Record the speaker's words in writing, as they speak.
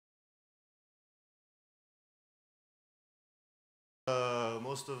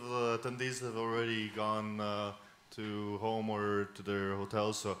most of the attendees have already gone to home or to their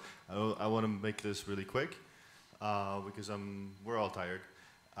hotels, so I want to make this really quick because we're all tired.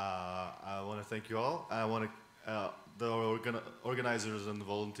 I want to thank you all. I want the organizers and the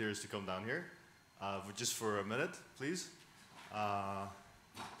volunteers to come down here just for a minute, please.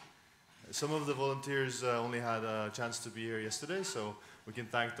 Some of the volunteers only had a chance to be here yesterday, so we can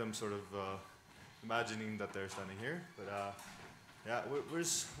thank them sort of imagining that they're standing here. But yeah,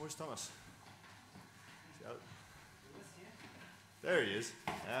 where's Thomas? There he is.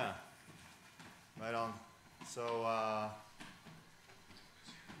 Yeah, right on. So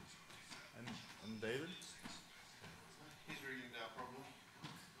and David? He's rigging down, probably.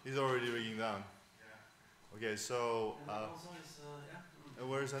 He's already rigging down. Yeah. Okay, so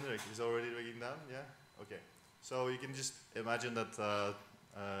where's Henrik? He's already rigging down. Yeah. Okay. So you can just imagine that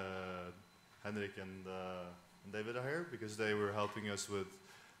Henrik and David are here because they were helping us with.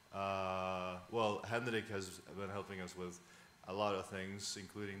 Well, Henrik has been helping us with a lot of things,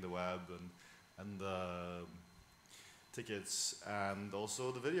 including the web and the tickets, and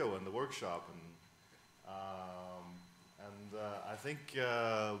also the video and the workshop, and I think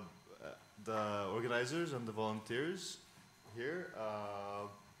the organizers and the volunteers here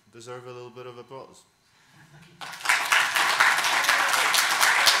deserve a little bit of applause.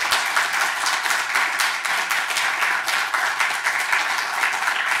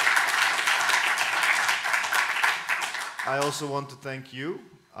 I also want to thank you,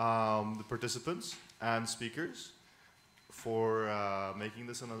 the participants and speakers, for making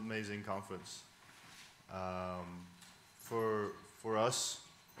this an amazing conference. For us,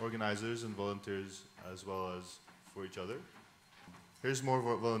 organizers and volunteers, as well as for each other. Here's more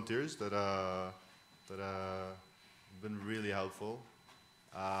volunteers that have been really helpful.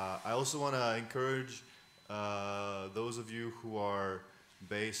 I also want to encourage those of you who are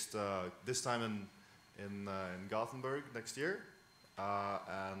based this time in Gothenburg next year,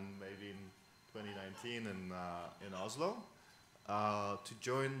 and maybe in 2019 in Oslo, to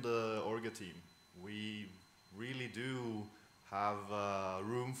join the Orga team. We really do have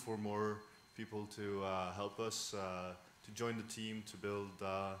room for more people to help us to join the team to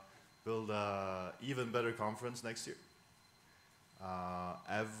build a even better conference next year.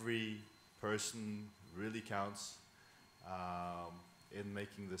 Every person really counts in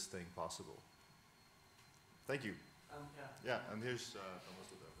making this thing possible. Thank you. Yeah, and here's Thomas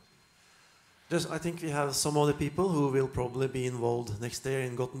with that. I think we have some other people who will probably be involved next year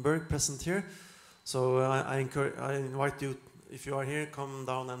in Gothenburg present here. So I invite you, if you are here, come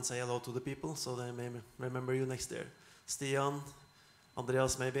down and say hello to the people so they may remember you next year. Stian,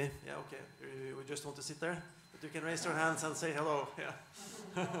 Andreas maybe. Yeah, okay. We just want to sit there. But you can raise your hands and say hello. Yeah.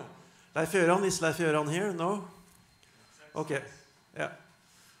 Leif Göran, is Leif Göran here? No? Okay. Yeah.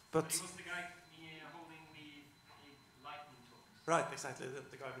 But he was the guy holding the lightning talk. Right, exactly.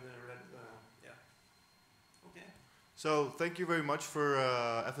 The guy with the red. Yeah. Okay. So thank you very much for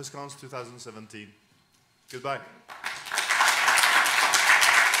FSCONS 2017. Goodbye.